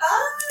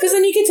 Because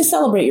then you get to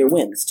celebrate your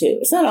wins too.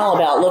 It's not all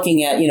about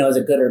looking at, is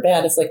it good or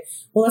bad? It's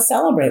let's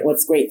celebrate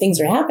what's great things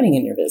are happening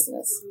in your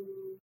business.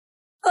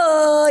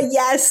 Oh,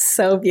 yes.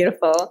 So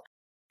beautiful.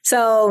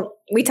 So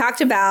we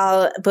talked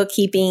about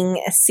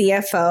bookkeeping,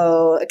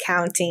 CFO,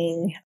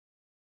 accounting.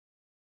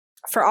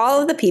 For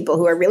all of the people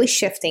who are really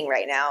shifting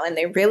right now and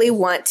they really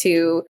want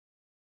to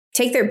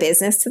take their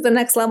business to the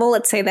next level,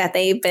 let's say that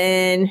they've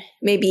been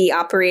maybe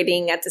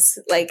operating at this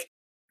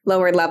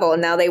lower level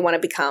and now they want to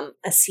become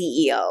a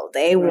CEO.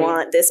 They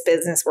want this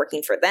business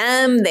working for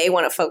them. They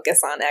want to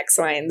focus on X,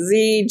 Y, and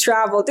Z,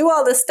 travel, do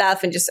all this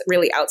stuff and just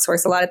really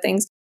outsource a lot of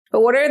things.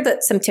 But what are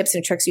some tips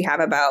and tricks you have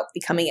about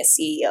becoming a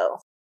CEO?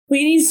 Well,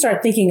 you need to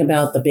start thinking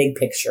about the big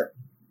picture,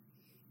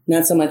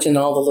 not so much in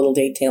all the little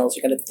details.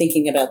 You're kind of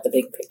thinking about the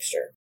big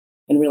picture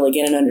and really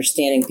get an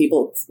understanding.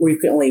 People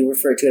frequently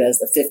refer to it as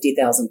the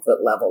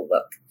 50,000-foot level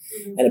look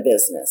at a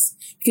business,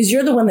 because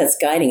you're the one that's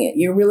guiding it.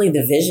 You're really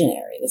the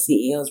visionary. The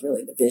CEO is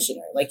really the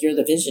visionary. You're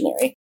the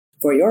visionary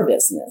for your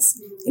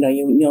business.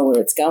 You know where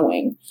it's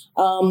going.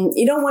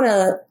 You don't want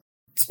to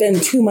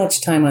spend too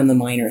much time on the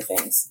minor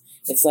things.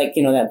 It's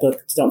that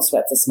book, Don't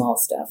Sweat the Small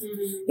Stuff.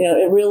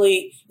 It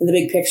really, in the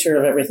big picture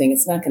of everything,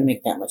 it's not going to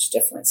make that much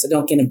difference. So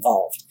don't get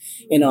involved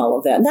in all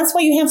of that. And that's why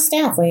you have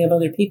staff, why you have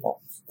other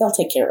people. They'll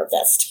take care of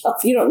that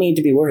stuff. You don't need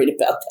to be worried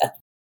about that.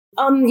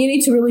 You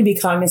need to really be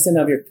cognizant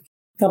of your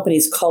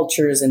company's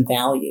cultures and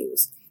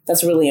values.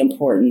 That's really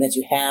important, that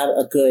you have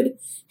a good,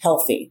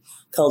 healthy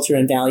culture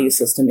and value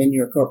system in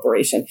your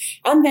corporation,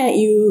 and that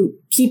you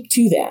keep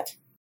to that,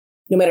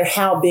 no matter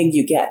how big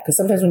you get. Because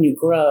sometimes when you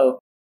grow,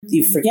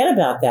 you forget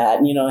about that.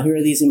 And, here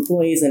are these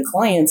employees and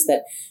clients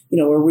that,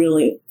 were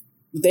really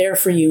there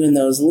for you in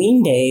those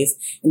lean days,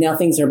 and now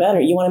things are better.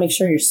 You want to make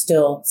sure you're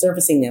still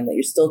servicing them, that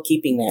you're still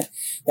keeping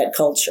that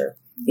culture.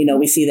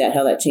 We see that,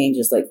 how that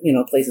changes,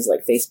 places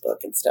like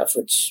Facebook and stuff,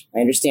 which I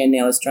understand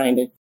now is trying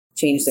to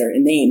change their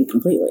name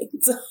completely.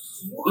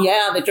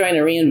 Yeah, they're trying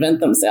to reinvent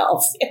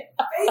themselves.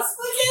 Facebook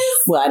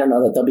is? Well, I don't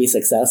know that they'll be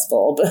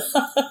successful, but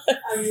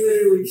I'm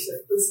literally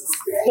shit. This is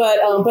great.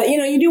 But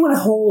you do want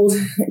to hold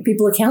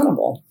people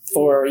accountable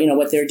for,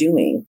 what they're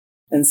doing.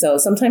 And so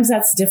sometimes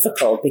that's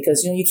difficult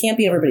because, you can't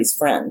be everybody's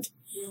friend,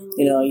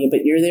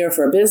 but you're there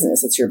for a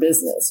business. It's your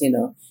business.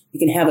 You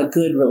can have a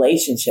good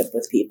relationship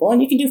with people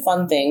and you can do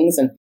fun things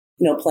and,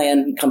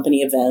 plan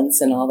company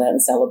events and all that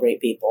and celebrate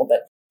people.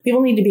 But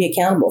people need to be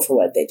accountable for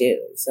what they do.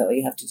 So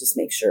you have to just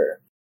make sure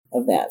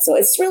of that. So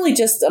it's really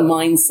just a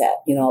mindset.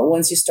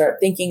 Once you start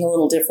thinking a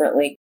little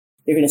differently,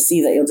 you're going to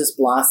see that you'll just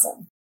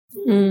blossom.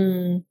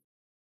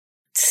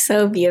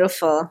 So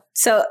beautiful.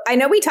 So I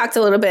know we talked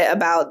a little bit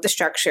about the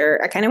structure.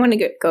 I kind of want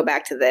to go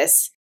back to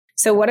this.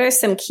 So what are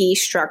some key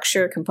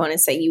structure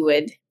components that you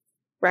would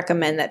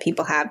recommend that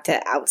people have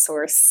to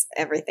outsource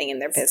everything in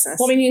their business?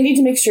 Well, I mean, you need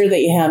to make sure that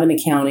you have an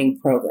accounting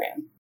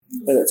program,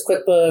 whether it's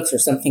QuickBooks or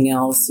something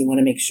else. You want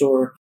to make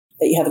sure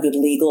that you have a good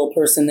legal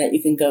person that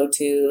you can go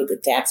to, a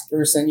good tax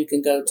person you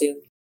can go to.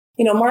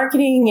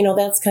 Marketing,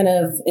 that's kind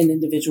of an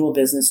individual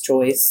business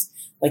choice.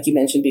 Like you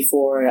mentioned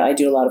before, I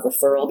do a lot of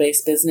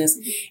referral-based business.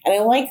 And I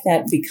like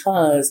that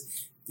because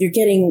you're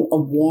getting a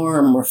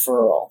warm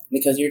referral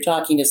because you're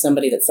talking to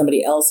somebody that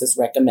somebody else has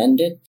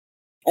recommended.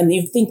 And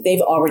you think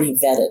they've already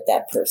vetted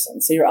that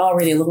person. So you're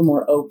already a little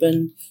more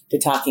open to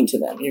talking to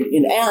them.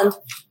 And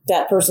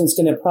that person's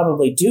going to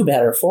probably do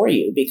better for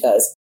you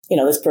because,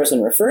 this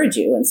person referred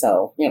you. And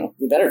so, you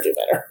better do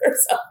better.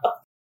 So,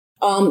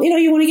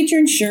 you want to get your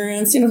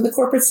insurance. The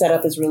corporate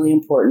setup is really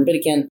important. But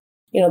again,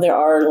 there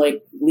are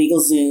like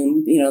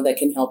LegalZoom, that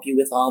can help you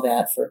with all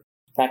that for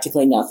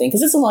practically nothing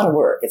because it's a lot of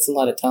work. It's a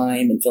lot of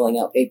time and filling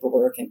out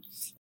paperwork, and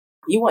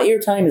your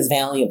time is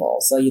valuable.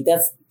 So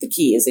that's the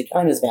key, is that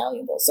time is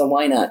valuable. So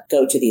why not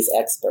go to these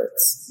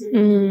experts?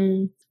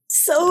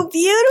 So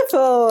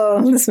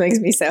beautiful. This makes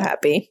me so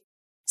happy.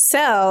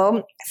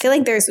 So I feel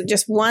like there's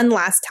just one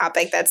last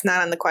topic that's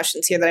not on the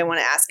questions here that I want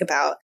to ask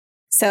about.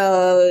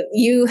 So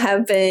you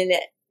have been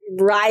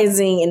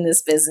rising in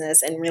this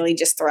business and really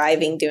just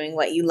thriving doing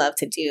what you love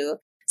to do.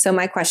 So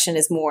my question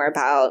is more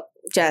about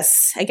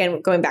just,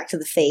 again, going back to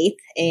the faith,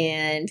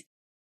 and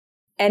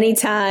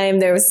anytime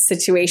there was a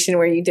situation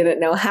where you didn't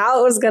know how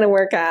it was going to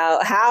work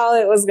out, how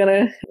it was going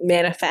to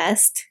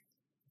manifest,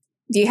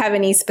 do you have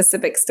any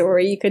specific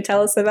story you could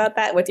tell us about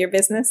that with your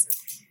business?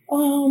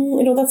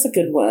 That's a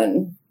good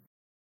one.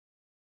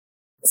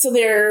 So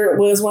there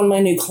was one of my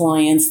new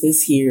clients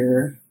this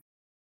year.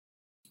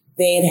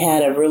 They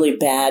had a really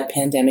bad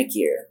pandemic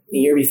year. The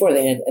year before,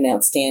 they had an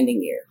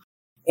outstanding year.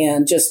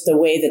 And just the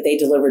way that they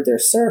delivered their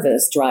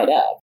service dried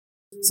up.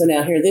 So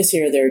now here this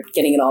year, they're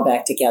getting it all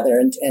back together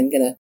and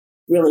going to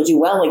really do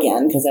well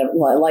again because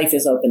life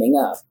is opening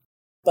up.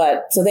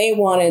 But so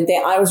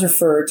I was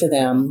referred to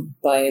them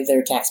by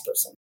their tax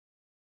person.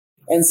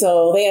 And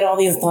so they had all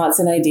these thoughts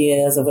and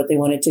ideas of what they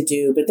wanted to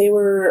do. But they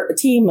were a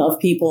team of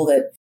people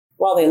that,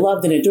 while they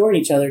loved and adored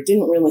each other,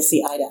 didn't really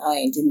see eye to eye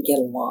and didn't get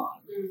along.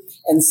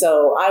 And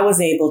so I was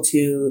able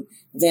to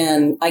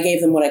I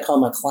gave them what I call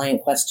my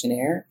client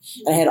questionnaire.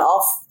 I had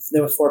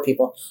there were 4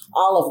 people,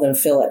 all of them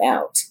fill it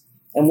out.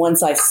 And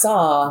once I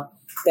saw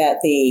that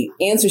the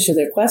answers to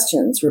their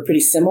questions were pretty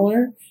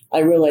similar, I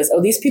realized,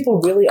 these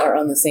people really are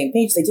on the same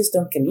page. They just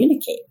don't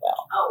communicate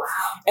well. Oh,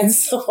 wow. And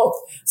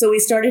so we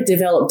started to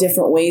develop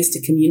different ways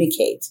to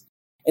communicate.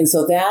 And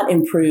so that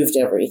improved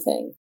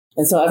everything.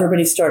 And so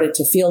everybody started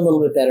to feel a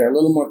little bit better, a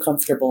little more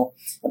comfortable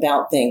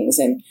about things.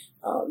 And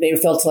they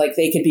felt like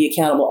they could be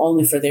accountable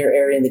only for their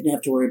area and they didn't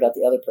have to worry about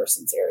the other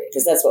person's area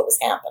because that's what was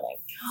happening.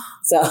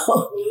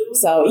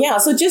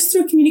 So just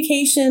through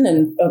communication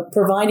and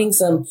providing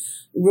some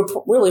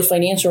really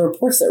financial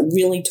reports that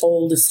really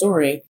told a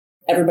story,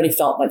 everybody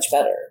felt much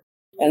better.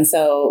 And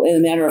so in a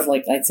matter of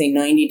I'd say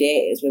 90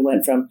 days, we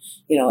went from,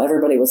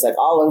 everybody was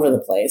all over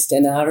the place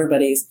to now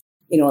everybody's,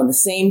 on the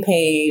same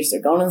page,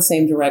 they're going in the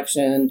same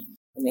direction,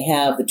 and they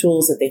have the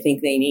tools that they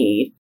think they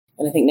need.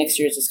 And I think next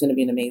year is just going to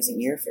be an amazing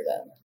year for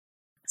them.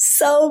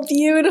 So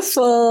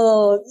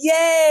beautiful.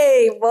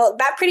 Yay. Well,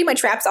 that pretty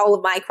much wraps all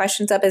of my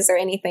questions up. Is there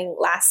anything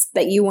last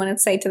that you want to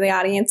say to the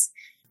audience?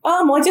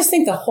 Well, I just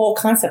think the whole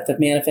concept of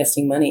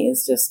manifesting money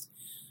is just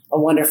a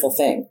wonderful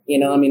thing.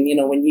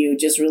 When you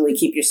just really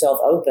keep yourself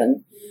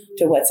open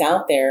to what's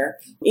out there,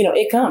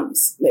 it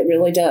comes. It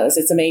really does.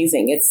 It's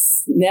amazing.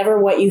 It's never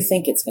what you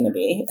think it's going to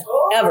be,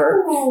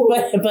 ever,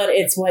 but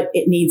it's what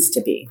it needs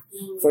to be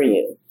for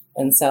you.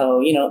 And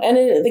so,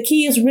 the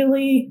key is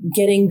really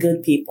getting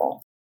good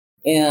people.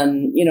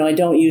 And, I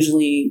don't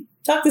usually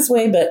talk this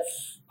way, but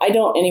I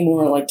don't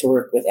anymore like to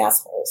work with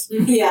assholes.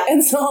 Yeah.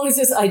 And so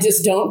I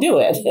just don't do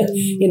it.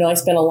 I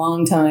spent a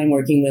long time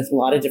working with a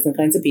lot of different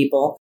kinds of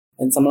people,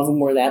 and some of them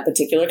were that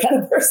particular kind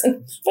of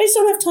person, but I just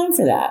don't have time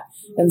for that.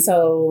 And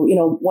so,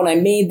 when I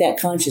made that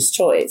conscious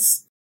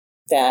choice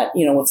that,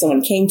 if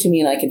someone came to me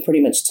and I could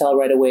pretty much tell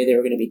right away they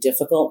were going to be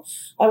difficult,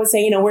 I would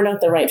say, we're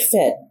not the right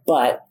fit,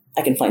 but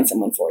I can find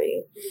someone for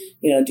you,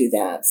 do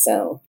that.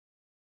 So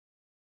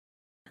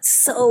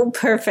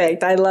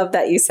perfect. I love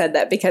that you said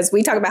that because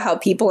we talk about how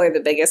people are the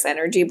biggest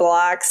energy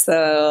blocks.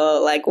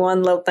 So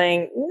one little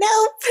thing,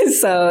 nope.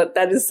 So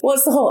that is. Well,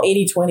 it's the whole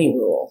 80-20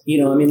 rule. A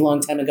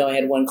long time ago, I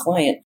had one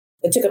client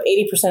that took up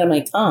 80% of my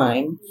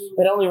time,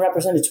 but only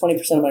represented 20%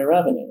 of my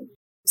revenue.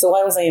 So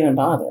why was I even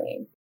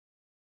bothering?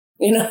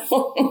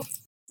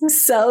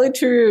 So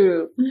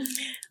true.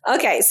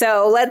 Okay,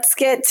 so let's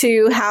get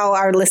to how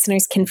our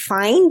listeners can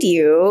find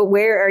you.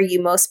 Where are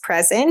you most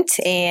present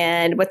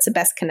and what's the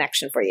best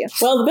connection for you?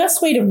 Well, the best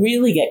way to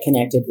really get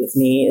connected with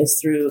me is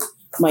through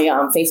my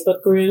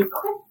Facebook group.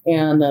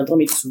 And let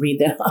me just read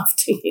that off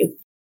to you.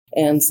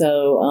 And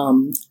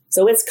so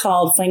it's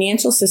called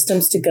Financial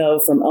Systems to Go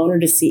from Owner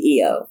to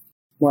CEO.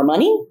 More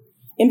money,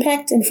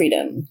 impact, and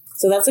freedom.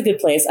 So that's a good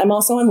place. I'm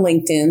also on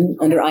LinkedIn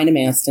under Ina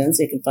Masten,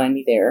 so you can find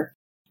me there.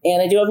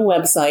 And I do have a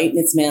website.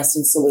 It's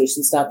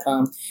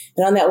mastensolutions.com.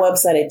 And on that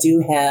website, I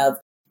do have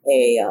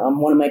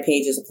one of my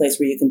pages, a place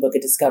where you can book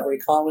a discovery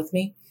call with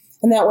me.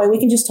 And that way we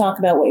can just talk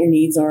about what your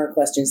needs are or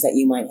questions that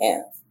you might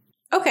have.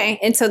 Okay.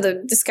 And so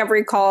the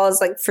discovery call is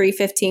like free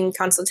 15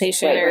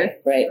 consultation.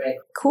 Right.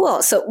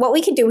 Cool. So what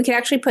we can do, we can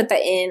actually put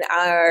that in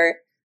our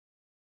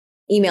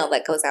email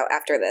that goes out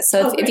after this.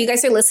 So if you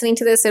guys are listening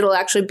to this, it'll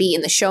actually be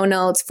in the show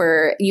notes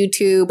for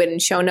YouTube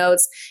and show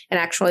notes and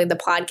actually the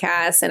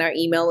podcast and our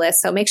email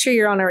list. So make sure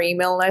you're on our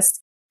email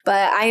list.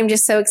 But I am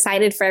just so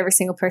excited for every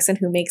single person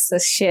who makes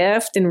this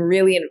shift and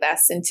really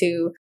invests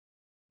into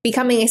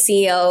becoming a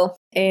CEO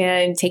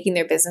and taking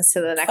their business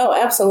to the next level.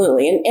 Oh,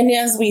 absolutely. And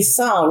as we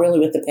saw really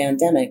with the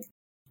pandemic,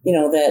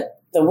 that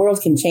the world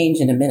can change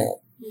in a minute.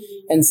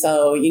 And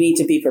so you need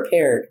to be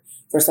prepared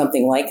for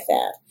something like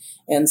that.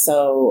 And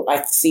so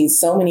I've seen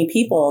so many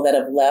people that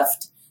have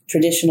left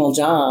traditional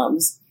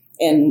jobs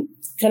and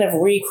kind of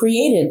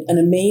recreated an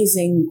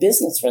amazing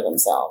business for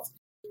themselves,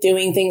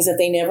 doing things that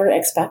they never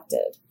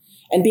expected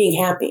and being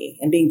happy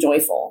and being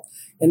joyful.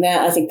 And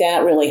that, I think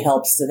that really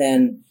helps to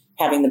then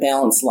having the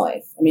balanced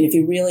life. I mean, if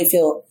you really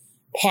feel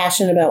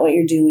passionate about what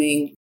you're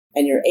doing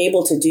and you're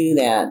able to do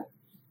that,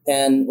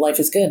 then life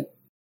is good.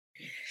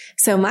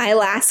 So my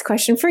last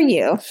question for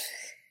you,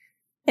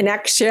 an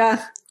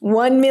extra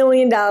 $1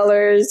 million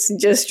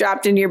just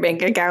dropped into your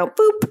bank account,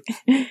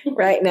 boop,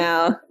 right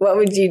now. What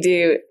would you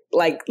do,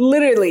 like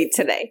literally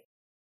today?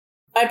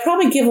 I'd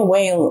probably give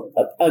away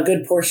a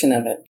good portion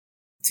of it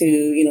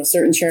to,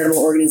 certain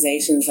charitable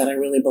organizations that I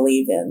really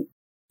believe in.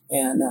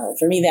 And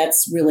for me,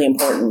 that's really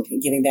important,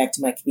 giving back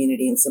to my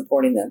community and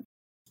supporting them.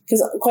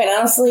 Because quite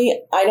honestly,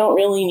 I don't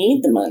really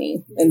need the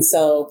money. And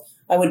so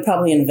I would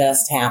probably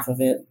invest half of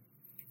it.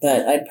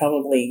 But I'd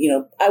probably,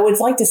 I would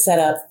like to set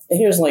up,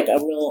 here's like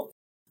a real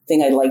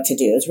thing I'd like to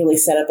do, is really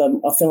set up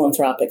a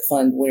philanthropic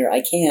fund where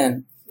I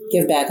can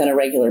give back on a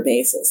regular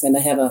basis. And I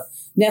have a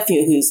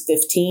nephew who's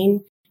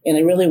 15, and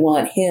I really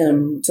want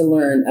him to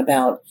learn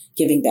about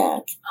giving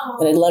back.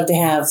 And I'd love to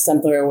have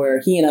somewhere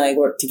where he and I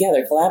work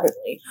together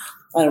collaboratively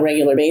on a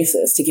regular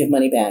basis to give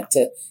money back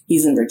to,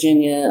 he's in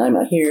Virginia, I'm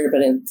out here,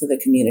 but into the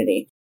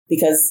community.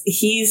 Because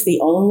he's the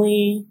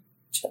only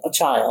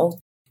child,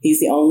 he's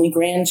the only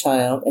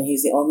grandchild, and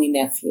he's the only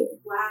nephew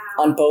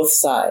on both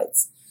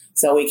sides.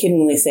 So we can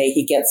really say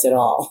he gets it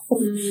all.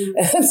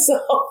 And so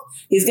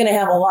he's going to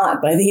have a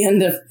lot by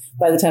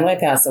the time I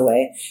pass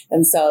away.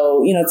 And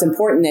so, it's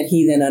important that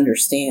he then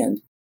understand,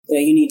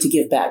 you need to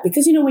give back,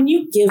 because, when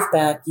you give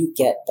back, you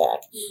get back.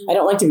 I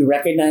don't like to be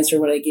recognized for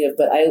what I give,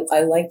 but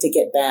I like to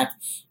get back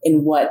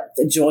in what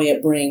the joy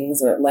it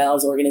brings, or it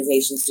allows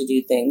organizations to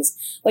do things.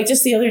 Like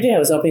just the other day, I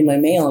was opening my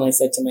mail and I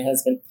said to my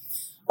husband,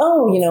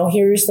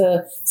 here's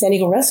the San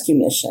Diego Rescue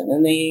Mission.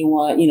 And they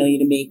want, you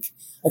to make,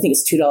 I think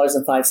it's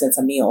 $2.05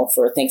 a meal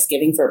for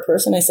Thanksgiving for a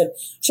person. I said,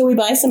 shall we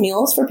buy some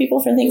meals for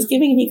people for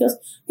Thanksgiving? And he goes,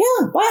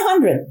 yeah, buy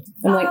 100.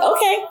 I'm like,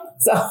 okay.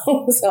 So,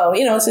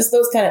 it's just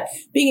those kind of,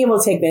 being able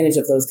to take advantage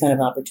of those kind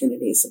of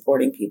opportunities,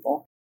 supporting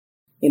people,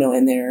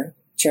 in their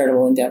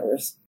charitable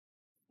endeavors.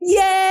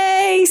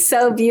 Yay!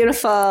 So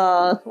beautiful.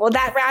 Well,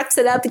 that wraps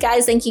it up,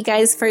 guys. Thank you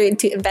guys for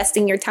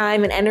investing your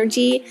time and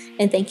energy.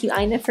 And thank you,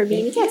 Ina, for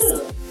being a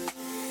guest.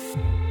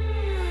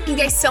 Thank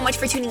you guys so much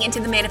for tuning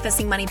into the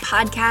Manifesting Money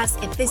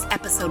podcast. If this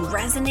episode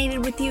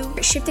resonated with you,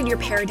 or shifted your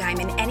paradigm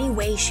in any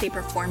way, shape,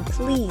 or form,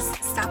 please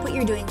stop what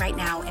you're doing right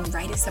now and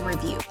write us a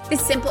review. This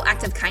simple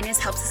act of kindness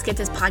helps us get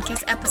this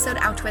podcast episode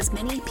out to as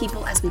many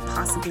people as we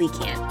possibly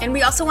can. And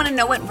we also want to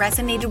know what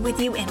resonated with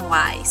you and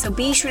why. So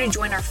be sure to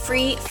join our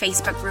free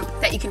Facebook group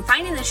that you can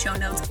find in the show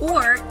notes,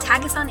 or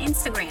tag us on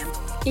Instagram.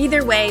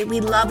 Either way, we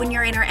love when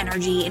you're in our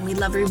energy, and we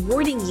love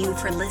rewarding you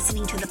for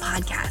listening to the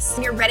podcast.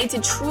 When you're ready to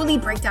truly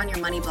break down your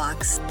money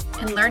blocks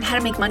and learn how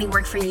to make money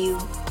work for you,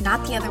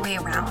 not the other way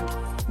around,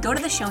 go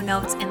to the show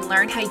notes and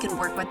learn how you can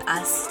work with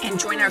us and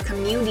join our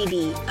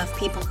community of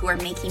people who are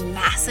making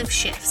massive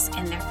shifts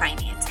in their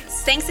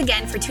finances. Thanks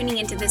again for tuning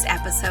into this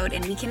episode,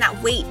 and we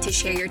cannot wait to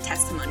share your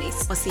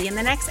testimonies. We'll see you in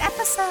the next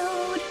episode.